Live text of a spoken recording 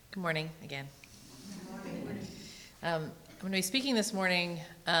Good morning again. I'm going to be speaking this morning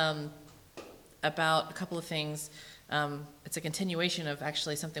about a couple of things. It's a continuation of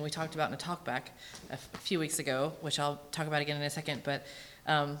actually something we talked about in a talkback a few weeks ago, which I'll talk about again in a second, but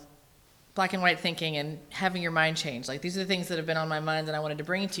black and white thinking and having your mind change. Like, these are the things that have been on my mind that I wanted to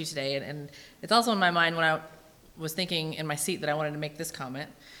bring to you today, and it's also on my mind when I was thinking in my seat that I wanted to make this comment.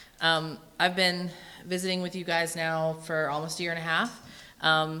 I've been visiting with you guys now for almost a year and a half.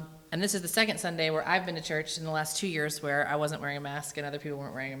 And this is the second Sunday where I've been to church in the last 2 years where I wasn't wearing a mask and other people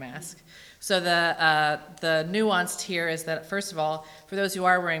weren't wearing a mask. So the nuance here is that, first of all, for those who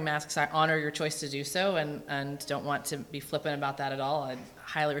are wearing masks, I honor your choice to do so and don't want to be flippant about that at all. I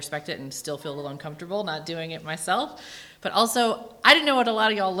highly respect it and still feel a little uncomfortable not doing it myself. But also, I didn't know what a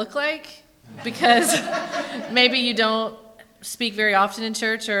lot of y'all look like because maybe you don't speak very often in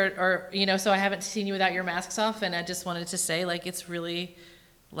church or so I haven't seen you without your masks off, and I just wanted to say, like, it's really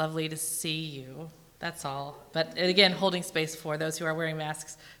lovely to see you. That's all. But again, holding space for those who are wearing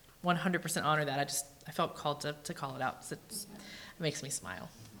masks, 100% honor that. I felt called to call it out. It makes me smile.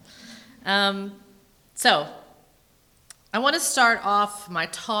 So I want to start off my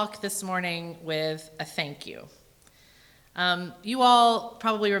talk this morning with a thank you. You all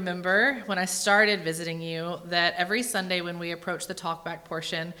probably remember when I started visiting you that every Sunday when we approached the talkback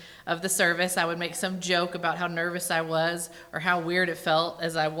portion of the service, I would make some joke about how nervous I was or how weird it felt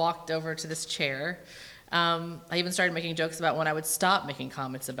as I walked over to this chair. I even started making jokes about when I would stop making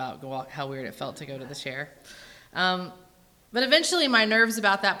comments about how weird it felt to go to the chair. But eventually my nerves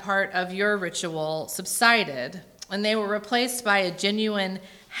about that part of your ritual subsided, and they were replaced by a genuine,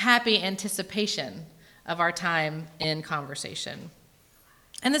 happy anticipation of our time in conversation.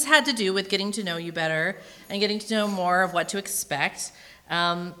 And this had to do with getting to know you better and getting to know more of what to expect.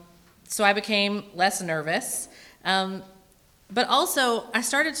 So I became less nervous. But also, I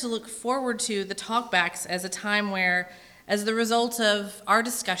started to look forward to the talkbacks as a time where, as the result of our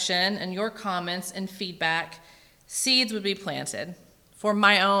discussion and your comments and feedback, seeds would be planted for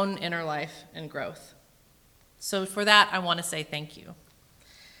my own inner life and growth. So for that, I want to say thank you.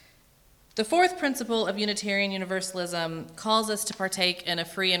 The fourth principle of Unitarian Universalism calls us to partake in a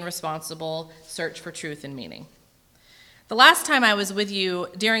free and responsible search for truth and meaning. The last time I was with you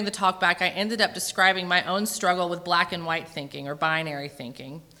during the talkback, I ended up describing my own struggle with black and white thinking or binary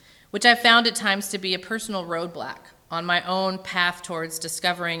thinking, which I found at times to be a personal roadblock on my own path towards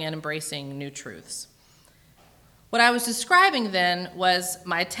discovering and embracing new truths. What I was describing then was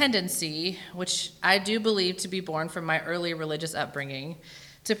my tendency, which I do believe to be born from my early religious upbringing,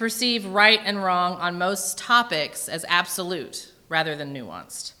 to perceive right and wrong on most topics as absolute rather than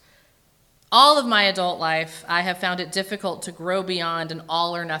nuanced. All of my adult life, I have found it difficult to grow beyond an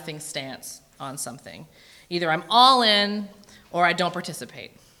all or nothing stance on something. Either I'm all in or I don't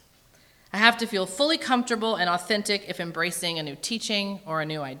participate. I have to feel fully comfortable and authentic if embracing a new teaching or a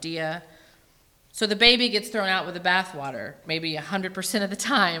new idea. So the baby gets thrown out with the bathwater, maybe 100% of the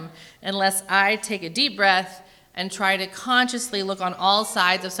time, unless I take a deep breath and try to consciously look on all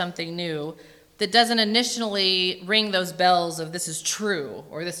sides of something new that doesn't initially ring those bells of this is true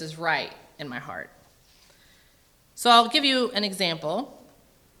or this is right in my heart. So I'll give you an example.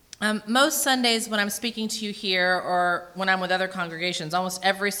 Most Sundays when I'm speaking to you here or when I'm with other congregations, almost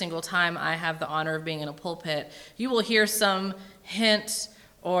every single time I have the honor of being in a pulpit, you will hear some hint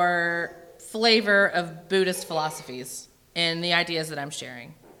or flavor of Buddhist philosophies in the ideas that I'm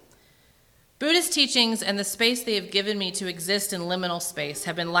sharing. Buddhist teachings and the space they have given me to exist in liminal space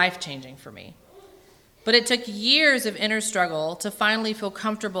have been life-changing for me. But it took years of inner struggle to finally feel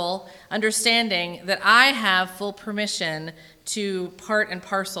comfortable understanding that I have full permission to part and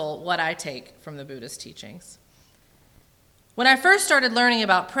parcel what I take from the Buddhist teachings. When I first started learning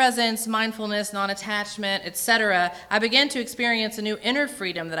about presence, mindfulness, non-attachment, etc., I began to experience a new inner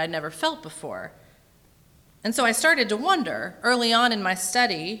freedom that I'd never felt before. And so I started to wonder, early on in my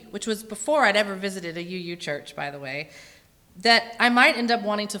study, which was before I'd ever visited a UU church, by the way, that I might end up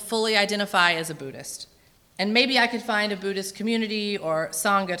wanting to fully identify as a Buddhist. And maybe I could find a Buddhist community or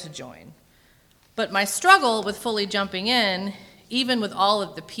Sangha to join. But my struggle with fully jumping in, even with all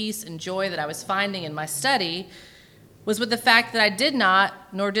of the peace and joy that I was finding in my study, was with the fact that I did not,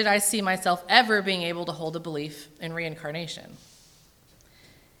 nor did I see myself ever being able to hold a belief in reincarnation.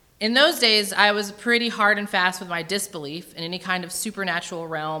 In those days, I was pretty hard and fast with my disbelief in any kind of supernatural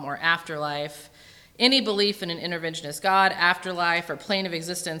realm or afterlife. Any belief in an interventionist God, afterlife, or plane of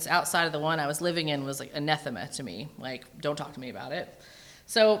existence outside of the one I was living in was like anathema to me. Like, don't talk to me about it.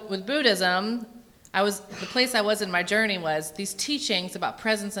 So with Buddhism, The place I was in my journey was these teachings about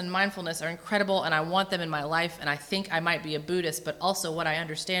presence and mindfulness are incredible, and I want them in my life, and I think I might be a Buddhist, but also what I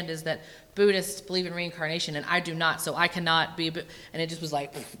understand is that Buddhists believe in reincarnation, and I do not, so I cannot be, and it just was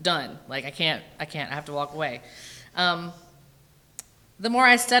like, done. Like, I can't, I have to walk away. The more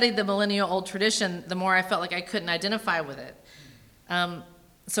I studied the millennial-old tradition, the more I felt like I couldn't identify with it.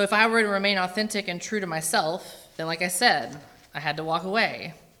 So if I were to remain authentic and true to myself, then like I said, I had to walk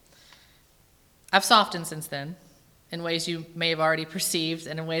away. I've softened since then, in ways you may have already perceived,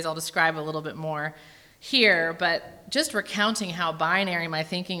 and in ways I'll describe a little bit more here, but just recounting how binary my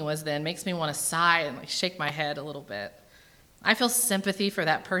thinking was then makes me want to sigh and shake my head a little bit. I feel sympathy for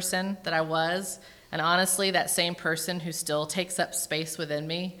that person that I was, and honestly, that same person who still takes up space within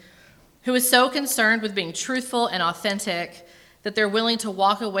me, who is so concerned with being truthful and authentic that they're willing to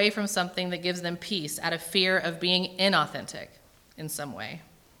walk away from something that gives them peace out of fear of being inauthentic in some way.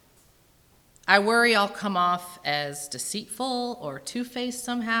 I worry I'll come off as deceitful or two-faced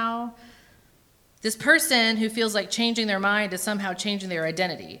somehow. This person who feels like changing their mind is somehow changing their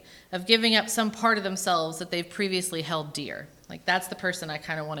identity, of giving up some part of themselves that they've previously held dear. Like, that's the person I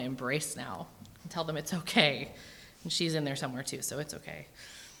kind of want to embrace now and tell them it's okay. And she's in there somewhere too, so it's okay.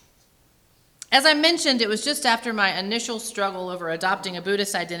 As I mentioned, it was just after my initial struggle over adopting a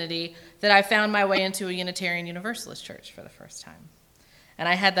Buddhist identity that I found my way into a Unitarian Universalist church for the first time. And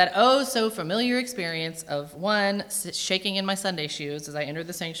I had that oh-so-familiar experience of, one, shaking in my Sunday shoes as I entered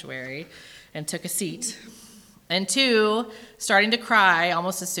the sanctuary and took a seat, and two, starting to cry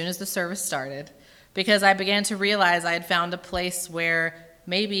almost as soon as the service started, because I began to realize I had found a place where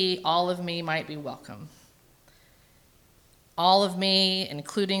maybe all of me might be welcome. All of me,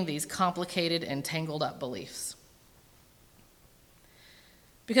 including these complicated and tangled up beliefs.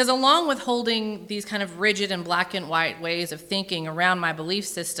 Because along with holding these kind of rigid and black and white ways of thinking around my belief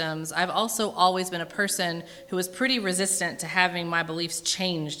systems, I've also always been a person who was pretty resistant to having my beliefs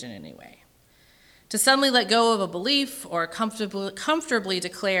changed in any way. To suddenly let go of a belief or comfortably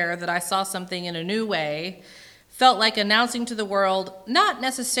declare that I saw something in a new way felt like announcing to the world not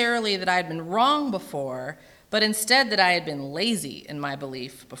necessarily that I had been wrong before, but instead that I had been lazy in my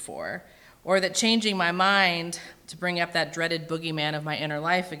belief before, or that changing my mind to bring up that dreaded boogeyman of my inner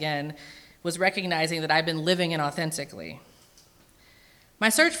life again was recognizing that I'd been living inauthentically. My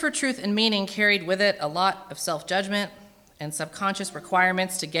search for truth and meaning carried with it a lot of self-judgment and subconscious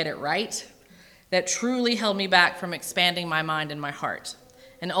requirements to get it right that truly held me back from expanding my mind and my heart,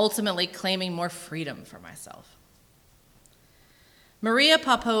 and ultimately claiming more freedom for myself. Maria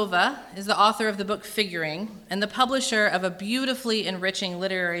Popova is the author of the book Figuring and the publisher of a beautifully enriching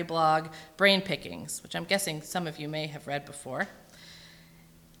literary blog, Brain Pickings, which I'm guessing some of you may have read before.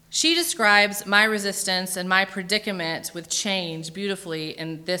 She describes my resistance and my predicament with change beautifully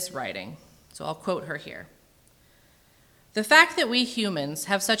in this writing, so I'll quote her here. The fact that we humans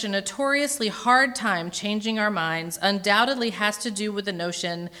have such a notoriously hard time changing our minds undoubtedly has to do with the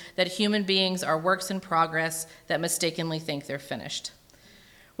notion that human beings are works in progress that mistakenly think they're finished,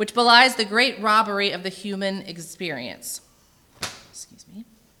 which belies the great robbery of the human experience.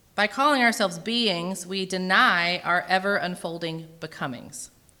 By calling ourselves beings, we deny our ever-unfolding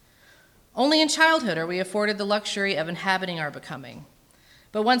becomings. Only in childhood are we afforded the luxury of inhabiting our becoming.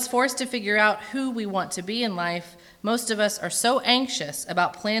 But once forced to figure out who we want to be in life, most of us are so anxious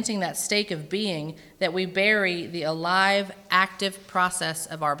about planting that stake of being that we bury the alive, active process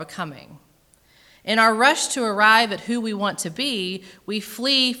of our becoming. In our rush to arrive at who we want to be, we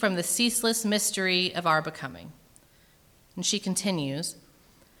flee from the ceaseless mystery of our becoming. And she continues,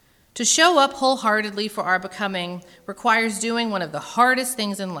 to show up wholeheartedly for our becoming requires doing one of the hardest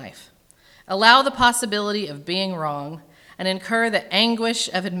things in life. Allow the possibility of being wrong and incur the anguish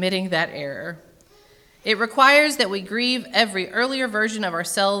of admitting that error. It requires that we grieve every earlier version of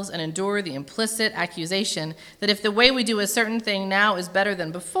ourselves and endure the implicit accusation that if the way we do a certain thing now is better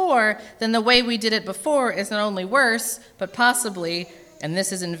than before, then the way we did it before is not only worse, but possibly, and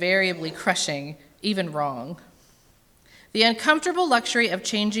this is invariably crushing, even wrong. The uncomfortable luxury of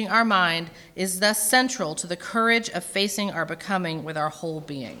changing our mind is thus central to the courage of facing our becoming with our whole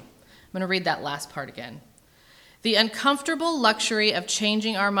being. I'm going to read that last part again. The uncomfortable luxury of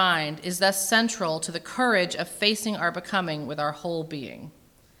changing our mind is thus central to the courage of facing our becoming with our whole being.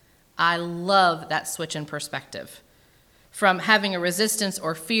 I love that switch in perspective. From having a resistance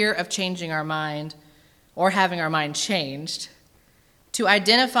or fear of changing our mind or having our mind changed to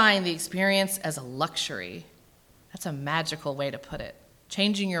identifying the experience as a luxury. That's a magical way to put it.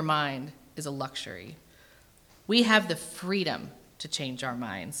 Changing your mind is a luxury. We have the freedom to change our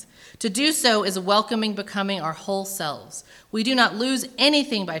minds. To do so is welcoming becoming our whole selves. We do not lose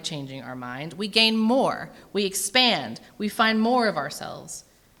anything by changing our mind. We gain more. We expand. We find more of ourselves.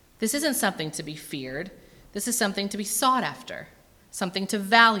 This isn't something to be feared. This is something to be sought after, something to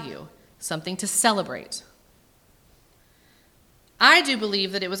value, something to celebrate. I do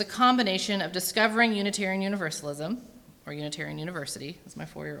believe that it was a combination of discovering Unitarian Universalism, or Unitarian University, as my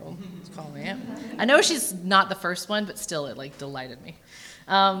 4-year-old is calling it. I know she's not the first one, but still it delighted me.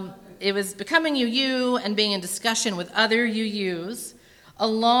 It was becoming UU and being in discussion with other UUs,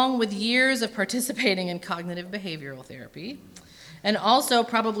 along with years of participating in cognitive behavioral therapy, and also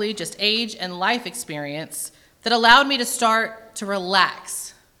probably just age and life experience that allowed me to start to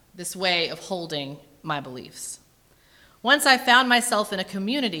relax this way of holding my beliefs. Once I found myself in a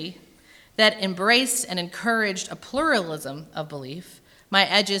community that embraced and encouraged a pluralism of belief, my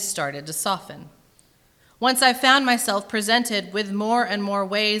edges started to soften. Once I found myself presented with more and more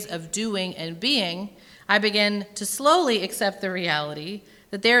ways of doing and being, I began to slowly accept the reality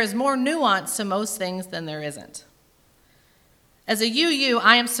that there is more nuance to most things than there isn't. As a UU,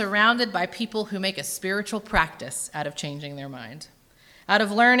 I am surrounded by people who make a spiritual practice out of changing their mind, out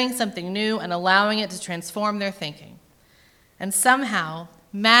of learning something new and allowing it to transform their thinking. And somehow,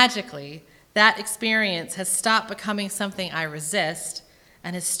 magically, that experience has stopped becoming something I resist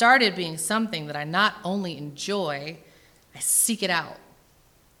and has started being something that I not only enjoy, I seek it out.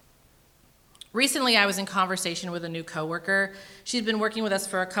 Recently, I was in conversation with a new coworker. She'd been working with us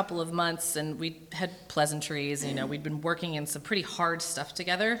for a couple of months, and we had pleasantries. We'd been working in some pretty hard stuff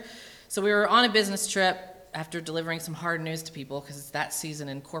together. So we were on a business trip after delivering some hard news to people, because it's that season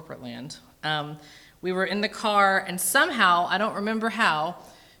in corporate land. We were in the car, and somehow, I don't remember how,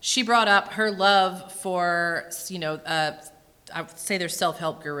 she brought up her love for, I would say they're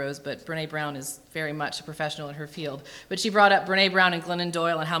self-help gurus, but Brené Brown is very much a professional in her field. But she brought up Brené Brown and Glennon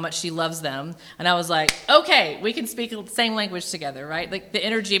Doyle and how much she loves them. And I was like, okay, we can speak the same language together, right? Like the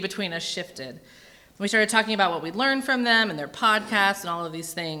energy between us shifted. We started talking about what we learned from them and their podcasts and all of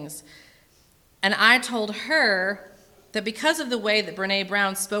these things. And I told her that because of the way that Brené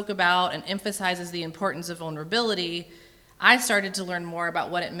Brown spoke about and emphasizes the importance of vulnerability, I started to learn more about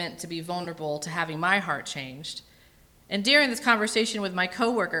what it meant to be vulnerable to having my heart changed. And during this conversation with my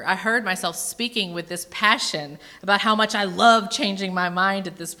coworker, I heard myself speaking with this passion about how much I love changing my mind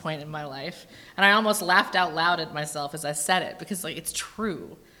at this point in my life. And I almost laughed out loud at myself as I said it, because it's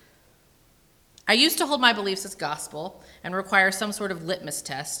true. I used to hold my beliefs as gospel and require some sort of litmus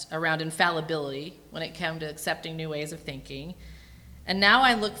test around infallibility when it came to accepting new ways of thinking. And now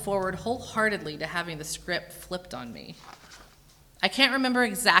I look forward wholeheartedly to having the script flipped on me. I can't remember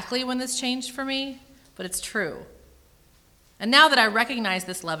exactly when this changed for me, but it's true. And now that I recognize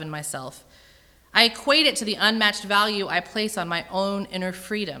this love in myself, I equate it to the unmatched value I place on my own inner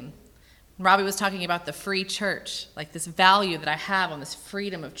freedom. Robbie was talking about the free church, like this value that I have on this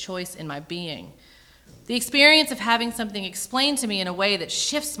freedom of choice in my being. The experience of having something explained to me in a way that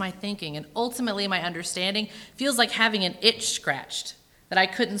shifts my thinking and ultimately my understanding feels like having an itch scratched that I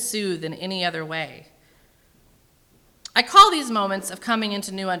couldn't soothe in any other way. I call these moments of coming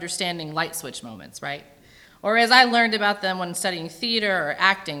into new understanding light switch moments, right? Or as I learned about them when studying theater or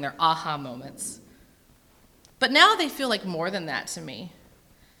acting, they're aha moments. But now they feel like more than that to me.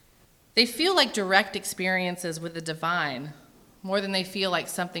 They feel like direct experiences with the divine, more than they feel like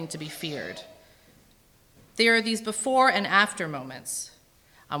something to be feared. There are these before and after moments.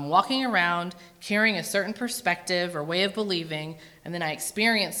 I'm walking around carrying a certain perspective or way of believing, and then I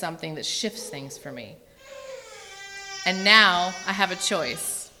experience something that shifts things for me. And now I have a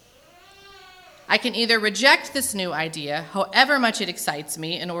choice. I can either reject this new idea, however much it excites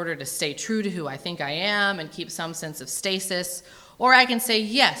me, in order to stay true to who I think I am and keep some sense of stasis, or I can say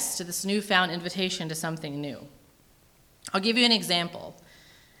yes to this newfound invitation to something new. I'll give you an example.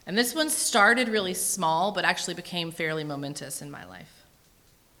 And this one started really small, but actually became fairly momentous in my life.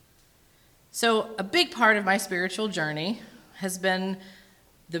 So a big part of my spiritual journey has been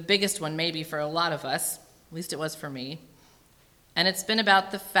the biggest one maybe for a lot of us, at least it was for me. And it's been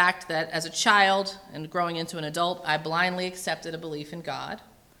about the fact that as a child and growing into an adult, I blindly accepted a belief in God,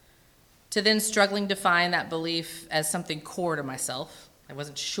 to then struggling to find that belief as something core to myself. I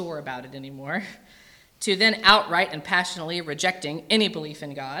wasn't sure about it anymore. To then outright and passionately rejecting any belief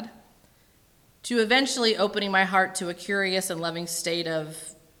in God, to eventually opening my heart to a curious and loving state of,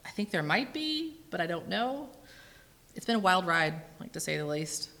 I think there might be, but I don't know. It's been a wild ride, like to say the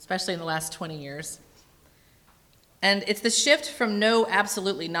least, especially in the last 20 years. And it's the shift from no,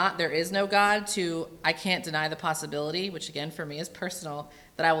 absolutely not, there is no God, to I can't deny the possibility, which again for me is personal,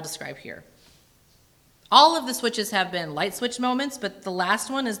 that I will describe here. All of the switches have been light switch moments, but the last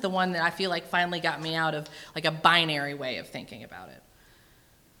one is the one that I feel like finally got me out of like a binary way of thinking about it.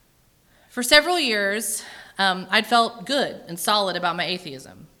 For several years, I'd felt good and solid about my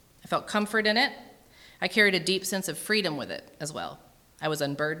atheism. I felt comfort in it. I carried a deep sense of freedom with it as well. I was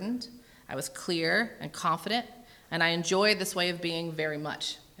unburdened, I was clear and confident, and I enjoyed this way of being very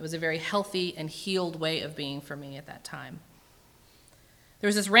much. It was a very healthy and healed way of being for me at that time. There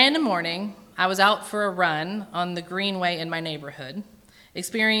was this random morning, I was out for a run on the greenway in my neighborhood,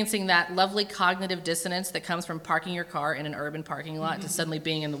 experiencing that lovely cognitive dissonance that comes from parking your car in an urban parking lot to suddenly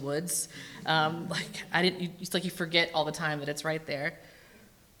being in the woods. It's like you forget all the time that it's right there.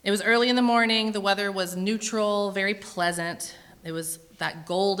 It was early in the morning, the weather was neutral, very pleasant. It was that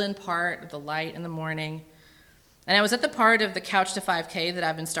golden part of the light in the morning. And I was at the part of the Couch to 5K that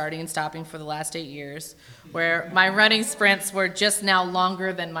I've been starting and stopping for the last 8 years, where my running sprints were just now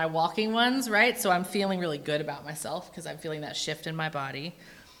longer than my walking ones, right? So I'm feeling really good about myself because I'm feeling that shift in my body.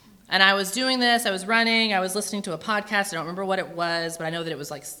 And I was doing this, I was running, I was listening to a podcast, I don't remember what it was, but I know that it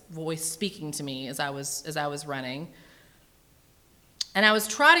was like voice speaking to me as I was running. And I was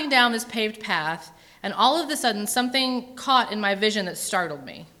trotting down this paved path, and all of a sudden something caught in my vision that startled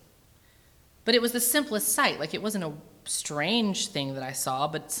me. But it was the simplest sight. Like, it wasn't a strange thing that I saw,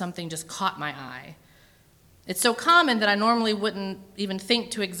 but something just caught my eye. It's so common that I normally wouldn't even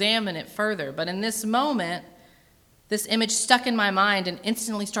think to examine it further. But in this moment, this image stuck in my mind and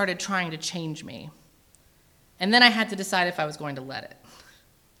instantly started trying to change me. And then I had to decide if I was going to let it.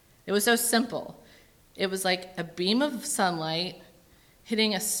 It was so simple. It was like a beam of sunlight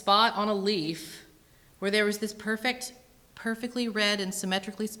hitting a spot on a leaf where there was this perfectly red and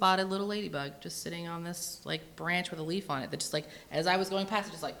symmetrically spotted little ladybug just sitting on this like branch with a leaf on it that just like, as I was going past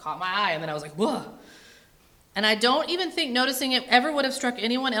it, just like caught my eye, and then I was like, whoa. And I don't even think noticing it ever would have struck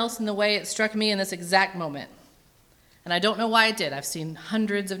anyone else in the way it struck me in this exact moment. And I don't know why it did. I've seen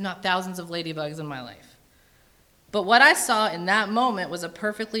hundreds, if not thousands, of ladybugs in my life. But what I saw in that moment was a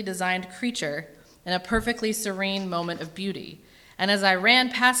perfectly designed creature and a perfectly serene moment of beauty. And as I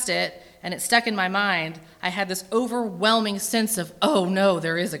ran past it and it stuck in my mind, I had this overwhelming sense of, oh no,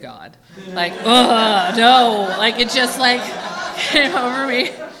 there is a God. Like, ugh, no. Like, it just like came over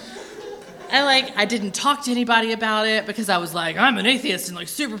me. And like, I didn't talk to anybody about it because I was like, I'm an atheist and like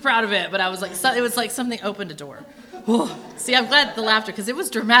super proud of it. But I was like, it was like something opened a door. Whoa. See, I'm glad the laughter, because it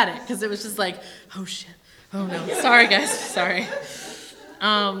was dramatic, because it was just like, oh shit, oh no. Sorry guys, sorry.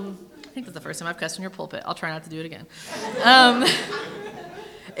 I think that's the first time I've cussed in your pulpit. I'll try not to do it again.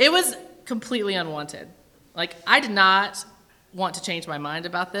 It was completely unwanted. Like, I did not want to change my mind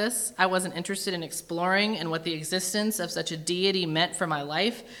about this. I wasn't interested in exploring and what the existence of such a deity meant for my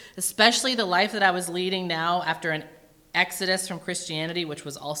life, especially the life that I was leading now after an exodus from Christianity, which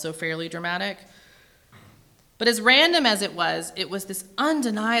was also fairly dramatic. But as random as it was this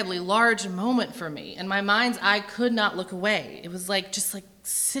undeniably large moment for me. In my mind's eye, could not look away. It was like just like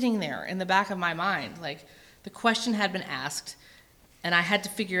sitting there in the back of my mind. Like, the question had been asked, and I had to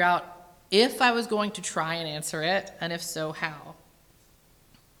figure out if I was going to try and answer it, and if so, how.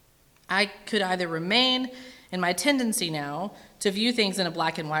 I could either remain in my tendency now to view things in a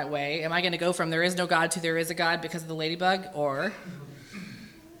black and white way. Am I going to go from there is no God to there is a God because of the ladybug? Or,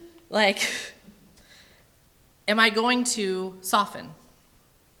 like, am I going to soften?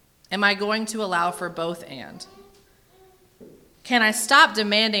 Am I going to allow for both and? Can I stop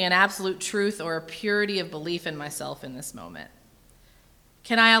demanding an absolute truth or a purity of belief in myself in this moment?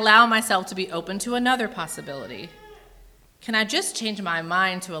 Can I allow myself to be open to another possibility? Can I just change my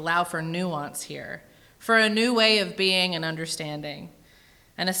mind to allow for nuance here, for a new way of being and understanding,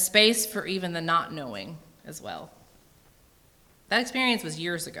 and a space for even the not knowing as well? That experience was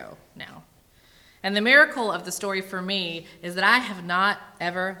years ago now. And the miracle of the story for me is that I have not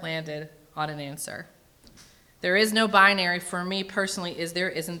ever landed on an answer. There is no binary for me personally, is there,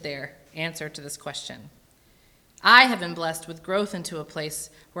 isn't there, answer to this question. I have been blessed with growth into a place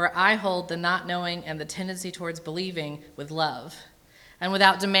where I hold the not knowing and the tendency towards believing with love and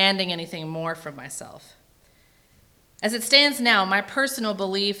without demanding anything more from myself. As it stands now, my personal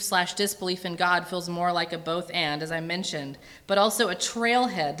belief/disbelief in God feels more like a both and, as I mentioned, but also a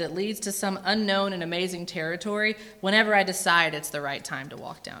trailhead that leads to some unknown and amazing territory whenever I decide it's the right time to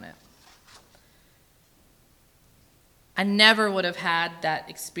walk down it. I never would have had that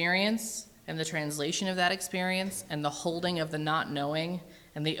experience and the translation of that experience and the holding of the not knowing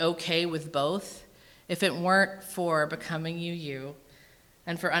and the okay with both if it weren't for becoming you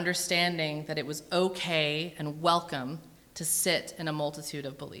and for understanding that it was okay and welcome to sit in a multitude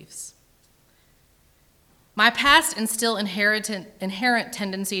of beliefs. My past and still inherent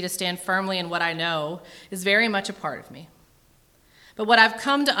tendency to stand firmly in what I know is very much a part of me. But what I've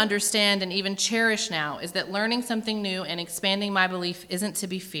come to understand and even cherish now is that learning something new and expanding my belief isn't to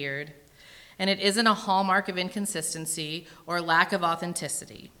be feared, and it isn't a hallmark of inconsistency or lack of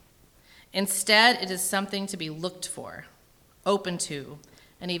authenticity. Instead, it is something to be looked for, open to,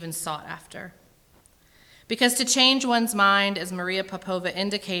 and even sought after. Because to change one's mind, as Maria Popova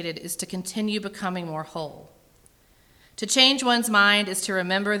indicated, is to continue becoming more whole. To change one's mind is to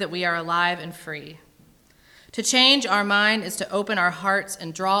remember that we are alive and free. To change our mind is to open our hearts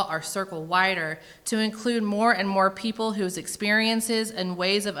and draw our circle wider to include more and more people whose experiences and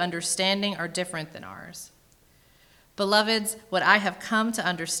ways of understanding are different than ours. Beloveds, what I have come to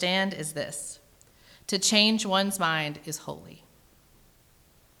understand is this: to change one's mind is holy.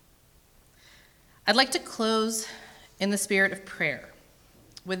 I'd like to close in the spirit of prayer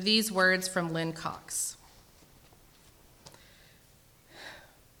with these words from Lynn Cox.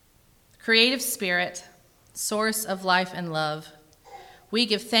 Creative Spirit, source of life and love, we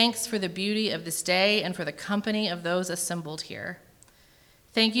give thanks for the beauty of this day and for the company of those assembled here.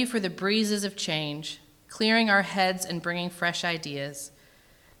 Thank you for the breezes of change, clearing our heads and bringing fresh ideas.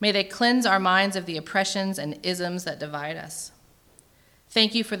 May they cleanse our minds of the oppressions and isms that divide us.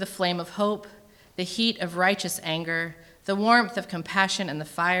 Thank you for the flame of hope, the heat of righteous anger, the warmth of compassion, and the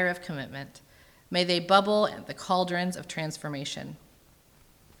fire of commitment. May they bubble at the cauldrons of transformation.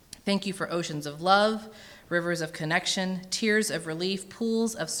 Thank you for oceans of love, rivers of connection, tears of relief,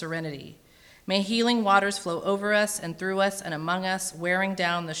 pools of serenity. May healing waters flow over us and through us and among us, wearing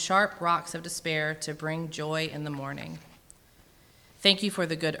down the sharp rocks of despair to bring joy in the morning. Thank you for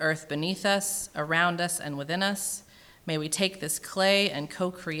the good earth beneath us, around us, and within us. May we take this clay and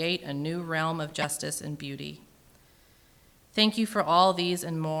co-create a new realm of justice and beauty. Thank you for all these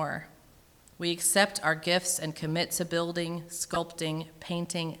and more. We accept our gifts and commit to building, sculpting,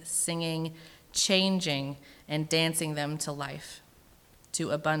 painting, singing, changing, and dancing them to life,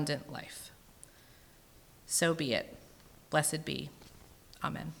 to abundant life. So be it. Blessed be.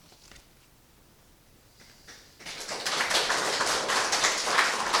 Amen.